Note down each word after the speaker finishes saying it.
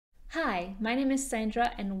Hi, my name is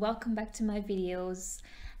Sandra and welcome back to my videos,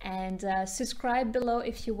 and subscribe below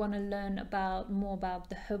if you want to learn more about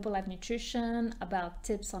the Herbalife Nutrition, about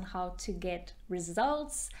tips on how to get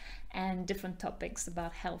results and different topics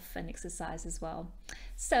about health and exercise as well.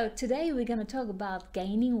 So today we're going to talk about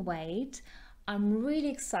gaining weight. I'm really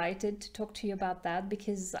excited to talk to you about that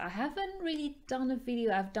because I haven't really done a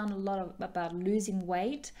video. I've done a lot about losing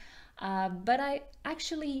weight. But I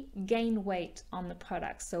actually gained weight on the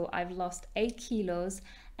product. So I've lost 8 kilos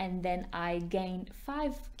and then I gained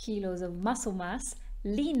 5 kilos of muscle mass,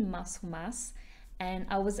 lean muscle mass, and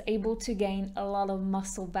I was able to gain a lot of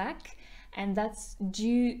muscle back. And that's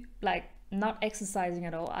due, not exercising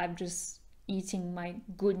at all. I'm just eating my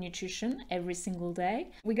good nutrition every single day.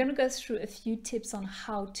 We're going to go through a few tips on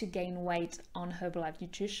how to gain weight on Herbalife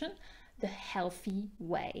Nutrition, the healthy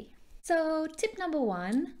way. So tip number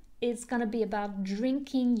 1, it's gonna be about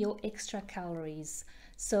drinking your extra calories.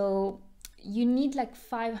 So you need like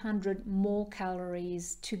 500 more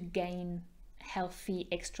calories to gain healthy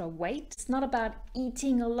extra weight. It's not about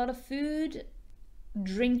eating a lot of food.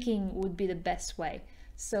 Drinking would be the best way.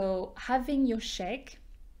 So having your shake,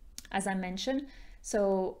 as I mentioned,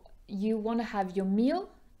 so you want to have your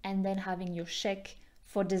meal and then having your shake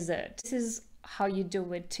for dessert. This is how you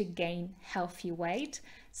do it to gain healthy weight.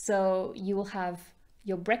 So you will have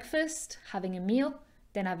your breakfast, having a meal,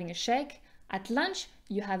 then having a shake. At lunch,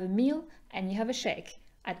 you have a meal and you have a shake.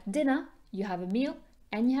 At dinner, you have a meal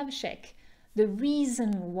and you have a shake. The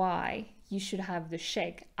reason why you should have the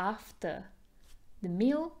shake after the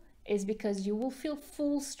meal is because you will feel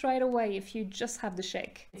full straight away if you just have the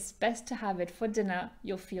shake. It's best to have it for dinner.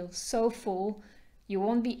 You'll feel so full, you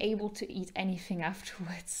won't be able to eat anything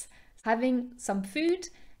afterwards. Having some food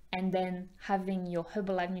and then having your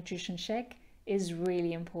Herbalife Nutrition shake is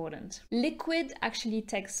really important. Liquid actually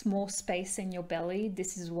takes more space in your belly.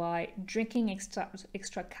 This is why drinking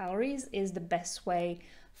extra calories is the best way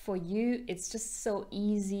for you. It's just so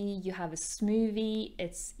easy. You have a smoothie,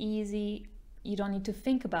 it's easy. You don't need to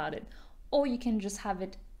think about it. Or you can just have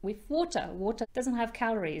it with water. Water doesn't have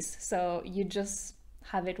calories, so you just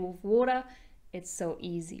have it with water. It's so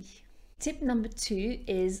easy. Tip number 2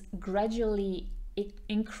 is gradually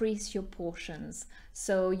increase your portions.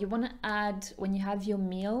 So you want to add, when you have your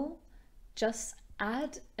meal, just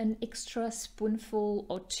add an extra spoonful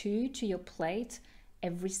or 2 to your plate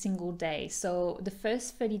every single day. So the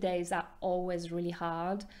first 30 days are always really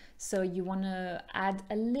hard. So you want to add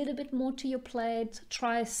a little bit more to your plate.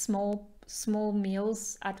 Try small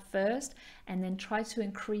meals at first and then try to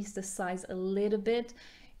increase the size a little bit.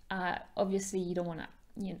 Obviously you don't want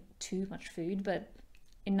to, too much food, but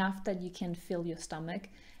enough that you can fill your stomach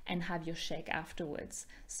and have your shake afterwards.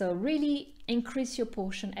 So really increase your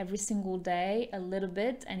portion every single day a little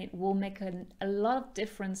bit, and it will make a lot of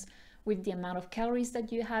difference with the amount of calories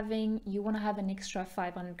that you're having. You want to have an extra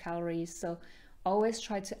 500 calories, so always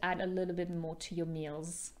try to add a little bit more to your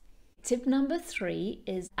meals. Tip number 3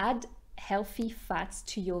 is add healthy fats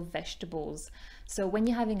to your vegetables. So when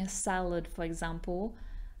you're having a salad, for example,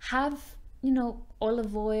 have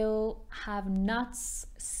olive oil, have nuts,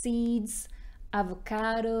 seeds,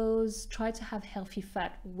 avocados. Try to have healthy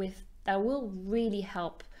fat that will really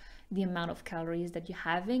help the amount of calories that you're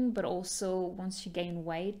having, but also once you gain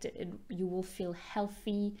weight, you will feel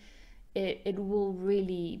healthy. It will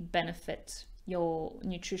really benefit your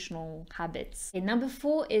nutritional habits. Okay, number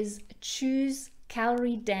 4 is choose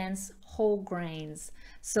calorie dense whole grains.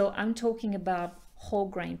 So I'm talking about whole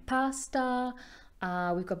grain pasta.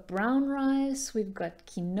 We've got brown rice, we've got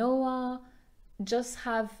quinoa. Just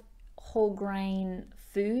have whole grain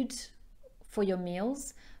food for your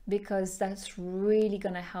meals because that's really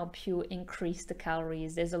going to help you increase the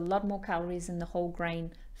calories. There's a lot more calories in the whole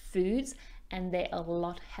grain foods and they're a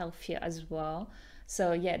lot healthier as well.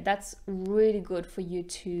 So yeah, that's really good for you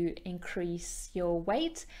to increase your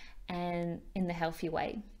weight and in the healthy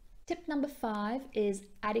way. Tip number 5 is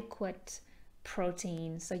adequate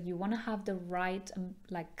protein. So you want to have the right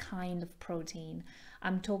kind of protein.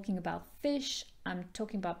 I'm talking about fish, I'm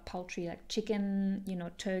talking about poultry like chicken,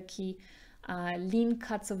 turkey, lean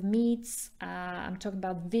cuts of meats. I'm talking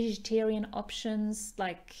about vegetarian options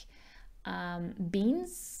like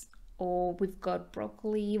beans, or we've got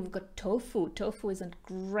broccoli, we've got tofu. Tofu is a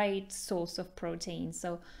great source of protein.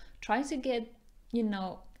 So try to get,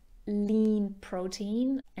 lean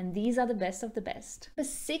protein, and these are the best of the best. Number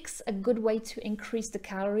 6, a good way to increase the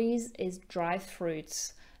calories is dry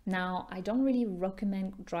fruits. Now, I don't really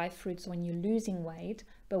recommend dry fruits when you're losing weight,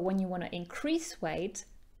 but when you want to increase weight,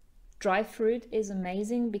 dry fruit is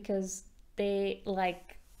amazing because they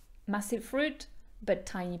like massive fruit, but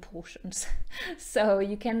tiny portions. So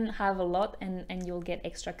you can have a lot and you'll get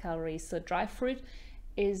extra calories. So dry fruit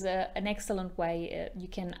is an excellent way. You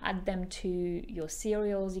can add them to your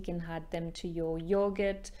cereals, you can add them to your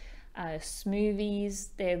yogurt, smoothies.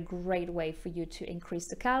 They're a great way for you to increase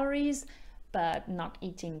the calories, but not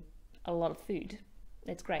eating a lot of food.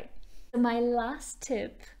 That's great. My last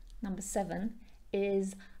tip, number 7,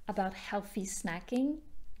 is about healthy snacking.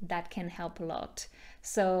 That can help a lot.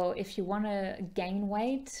 So if you want to gain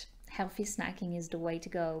weight, healthy snacking is the way to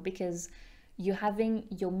go, because you're having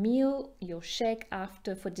your meal, your shake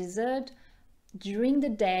after for dessert. During the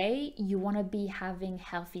day, you want to be having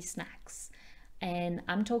healthy snacks. And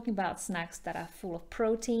I'm talking about snacks that are full of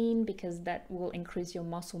protein, because that will increase your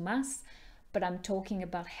muscle mass. But I'm talking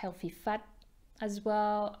about healthy fat as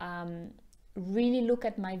well. Really look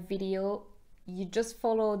at my video. You just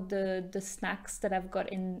follow the snacks that I've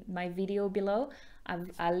got in my video below.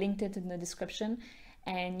 I linked it in the description,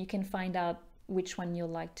 and you can find out which one you'll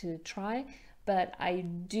like to try. But I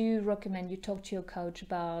do recommend you talk to your coach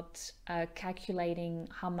about calculating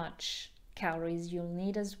how much calories you'll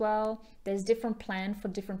need as well. There's different plan for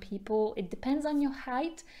different people. It depends on your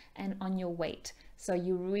height and on your weight. So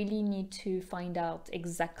you really need to find out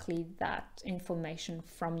exactly that information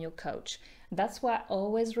from your coach. That's why I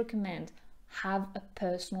always recommend have a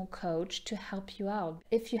personal coach to help you out.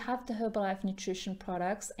 If you have the Herbalife Nutrition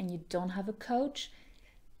products and you don't have a coach,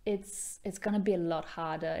 it's gonna be a lot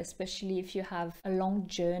harder, especially if you have a long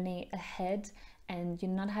journey ahead and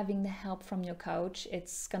you're not having the help from your coach.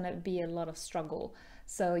 It's gonna be a lot of struggle.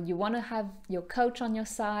 So you want to have your coach on your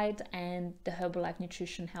side and the Herbalife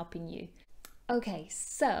Nutrition helping you. Okay,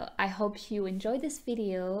 so I hope you enjoyed this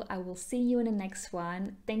video. I will see you in the next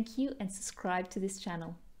one. Thank you, and subscribe to this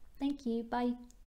channel. Thank you. Bye.